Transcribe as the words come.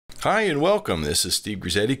Hi and welcome. This is Steve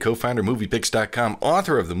Grizzetti, co-founder of MoviePix.com,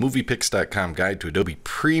 author of the MoviePix.com Guide to Adobe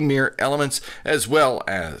Premiere Elements, as well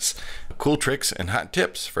as cool tricks and hot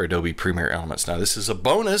tips for Adobe Premiere Elements. Now, this is a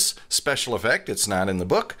bonus special effect. It's not in the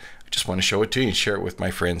book. I just want to show it to you and share it with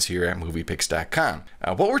my friends here at MoviePix.com.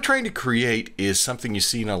 What we're trying to create is something you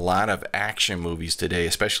see in a lot of action movies today,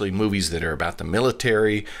 especially movies that are about the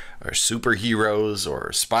military or superheroes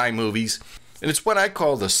or spy movies. And it's what I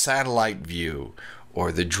call the satellite view,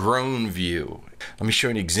 or the drone view. Let me show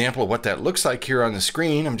you an example of what that looks like here on the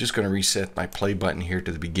screen. I'm just going to reset my play button here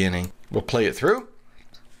to the beginning. We'll play it through.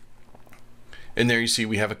 And there you see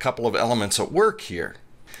we have a couple of elements at work here.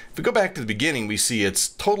 If we go back to the beginning, we see it's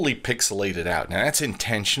totally pixelated out. Now that's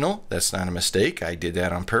intentional. That's not a mistake. I did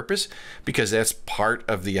that on purpose because that's part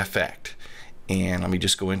of the effect. And let me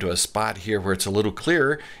just go into a spot here where it's a little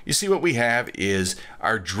clearer. You see what we have is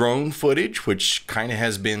our drone footage, which kind of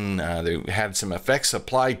has been, they had some effects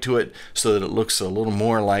applied to it so that it looks a little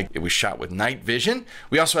more like it was shot with night vision.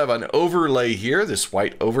 We also have an overlay here, this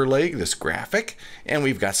white overlay, this graphic, and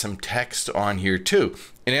we've got some text on here too.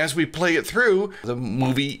 And as we play it through, the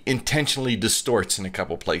movie intentionally distorts in a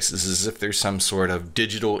couple places as if there's some sort of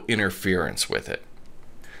digital interference with it.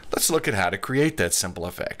 Let's look at how to create that simple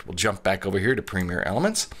effect. We'll jump back over here to Premiere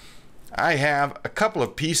Elements. I have a couple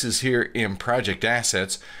of pieces here in Project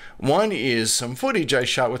Assets. One is some footage I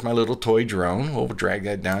shot with my little toy drone. We'll drag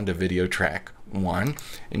that down to video track 1.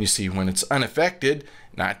 And you see when it's unaffected,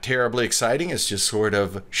 not terribly exciting. It's just sort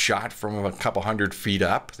of shot from a couple hundred feet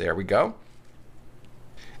up. There we go.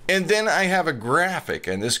 And then I have a graphic,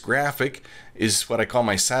 and this graphic is what I call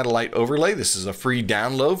my satellite overlay. This is a free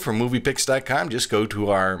download from MoviePix.com. Just go to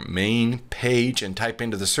our main page and type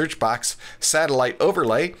into the search box satellite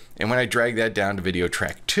overlay. And when I drag that down to video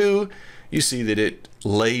track 2, you see that it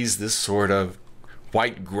lays this sort of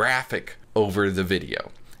white graphic over the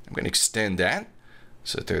video. I'm going to extend that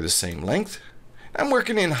so that they're the same length. I'm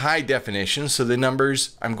working in high definition, so the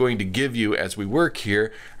numbers I'm going to give you as we work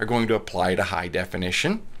here are going to apply to high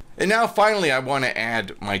definition. And now finally I want to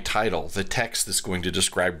add my title, the text that's going to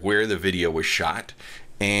describe where the video was shot.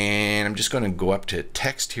 And I'm just going to go up to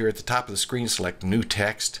text here at the top of the screen, select new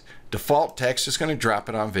text. Default text, just going to drop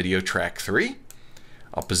it on video track 3.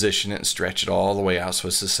 I'll position it and stretch it all the way out so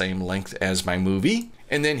it's the same length as my movie.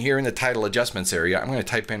 And then here in the title adjustments area, I'm going to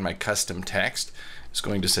type in my custom text. It's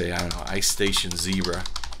going to say, I don't know, Ice Station Zebra,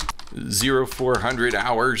 0400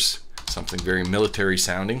 hours, something very military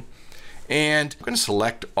sounding. And I'm going to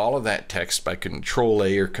select all of that text by Control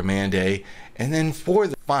A or Command A. And then for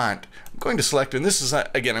the font, I'm going to select, and this is,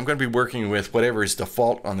 again, I'm going to be working with whatever is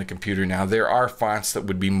default on the computer now. There are fonts that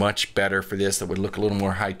would be much better for this, that would look a little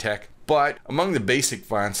more high tech. But among the basic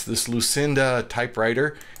fonts, this Lucinda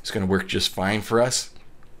typewriter is going to work just fine for us.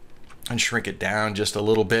 And shrink it down just a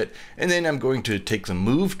little bit. And then I'm going to take the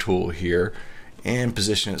Move tool here and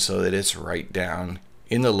position it so that it's right down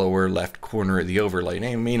in the lower left corner of the overlay. Now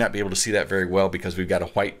you may not be able to see that very well because we've got a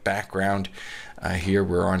white background here.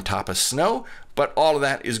 We're on top of snow, but all of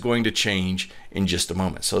that is going to change in just a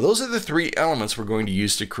moment. So those are the 3 elements we're going to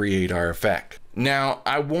use to create our effect. Now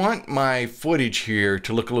I want my footage here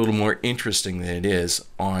to look a little more interesting than it is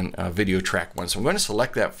on video track 1. So I'm going to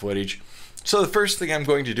select that footage. So the first thing I'm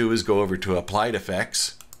going to do is go over to Applied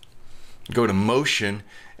Effects, go to Motion,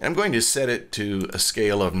 and I'm going to set it to a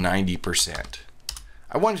scale of 90%.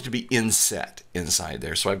 I want it to be inset inside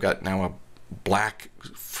there. So I've got now a black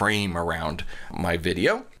frame around my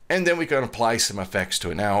video. And then we can apply some effects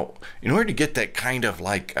to it. Now, in order to get that kind of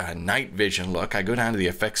like a night vision look, I go down to the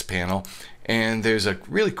effects panel, and there's a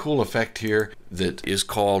really cool effect here that is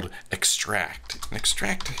called Extract.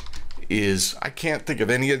 Extract is, I can't think of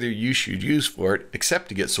any other use you'd use for it except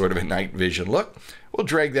to get sort of a night vision look. We'll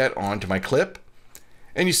drag that onto my clip,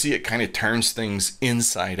 and you see it kind of turns things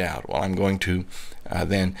inside out. Well, I'm going to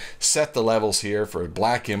then set the levels here. For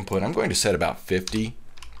black input, I'm going to set about 50.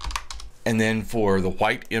 And then for the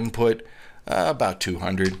white input, about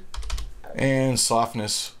 200. And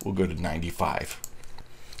softness, we'll go to 95.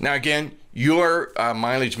 Now again, your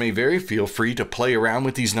mileage may vary. Feel free to play around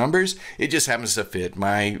with these numbers. It just happens to fit.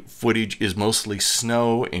 My footage is mostly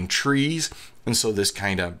snow and trees, and so this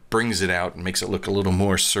kind of brings it out and makes it look a little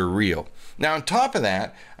more surreal. Now on top of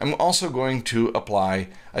that, I'm also going to apply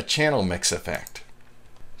a channel mix effect.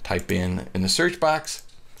 Type in the search box,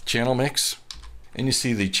 channel mix, and you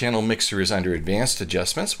see the channel mixer is under advanced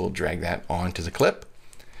adjustments. We'll drag that onto the clip.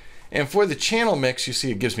 And for the channel mix, you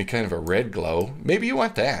see it gives me kind of a red glow. Maybe you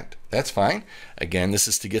want that. That's fine. Again, this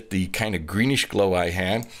is to get the kind of greenish glow I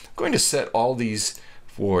had. I'm going to set all these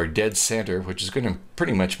for dead center, which is going to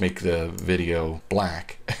pretty much make the video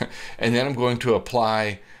black. And then I'm going to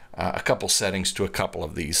apply a couple settings to a couple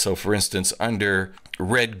of these. So for instance, under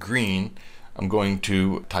red green, I'm going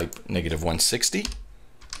to type -160.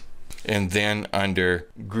 And then under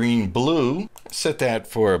green blue, set that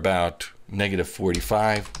for about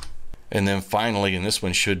 -45. And then finally, and this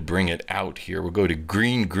one should bring it out here, we'll go to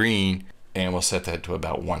green green and we'll set that to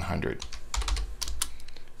about 100.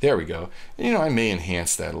 There we go. You know, I may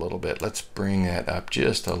enhance that a little bit. Let's bring that up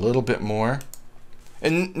just a little bit more.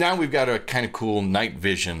 And now we've got a kind of cool night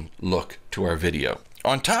vision look to our video.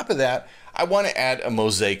 On top of that, I want to add a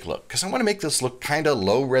mosaic look because I want to make this look kind of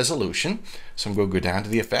low resolution. So I'm going to go down to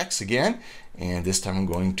the effects again, and this time I'm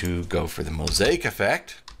going to go for the mosaic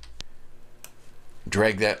effect.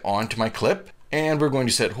 Drag that onto my clip, and we're going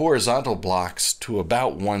to set horizontal blocks to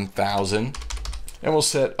about 1000, and we'll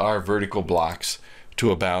set our vertical blocks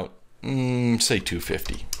to about, say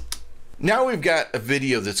 250. Now we've got a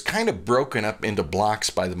video that's kind of broken up into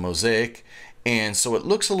blocks by the mosaic, and so it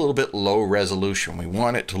looks a little bit low resolution. We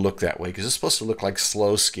want it to look that way because it's supposed to look like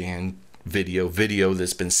slow scan video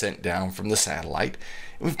that's been sent down from the satellite.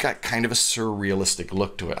 And we've got kind of a surrealistic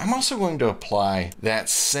look to it. I'm also going to apply that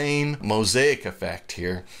same mosaic effect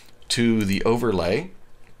here to the overlay.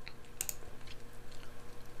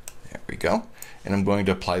 There we go. And I'm going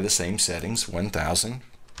to apply the same settings, 1000,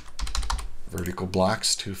 vertical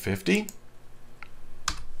blocks 250.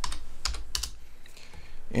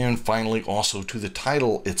 And finally also to the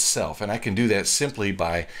title itself, and I can do that simply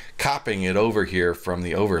by copying it over here from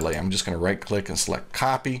the overlay. I'm just going to right click and select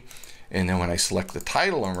copy, and then when I select the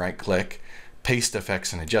title and right click, paste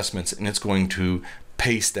effects and adjustments, and it's going to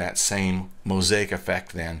paste that same mosaic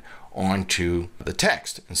effect then onto the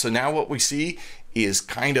text. And so now what we see is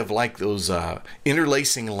kind of like those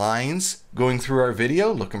interlacing lines going through our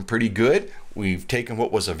video, looking pretty good. We've taken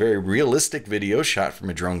what was a very realistic video shot from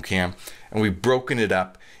a drone cam, and we've broken it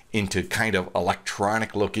up into kind of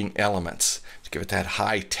electronic looking elements to give it that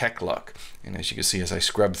high tech look. And as you can see, as I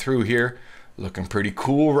scrub through here, looking pretty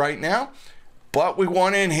cool right now, but we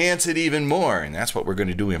want to enhance it even more. And that's what we're going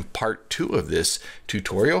to do in part 2 of this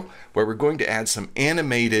tutorial, where we're going to add some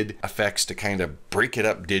animated effects to kind of break it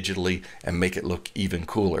up digitally and make it look even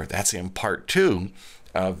cooler. That's in part 2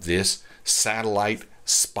 of this satellite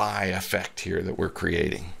spy effect here that we're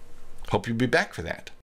creating. Hope you'll be back for that.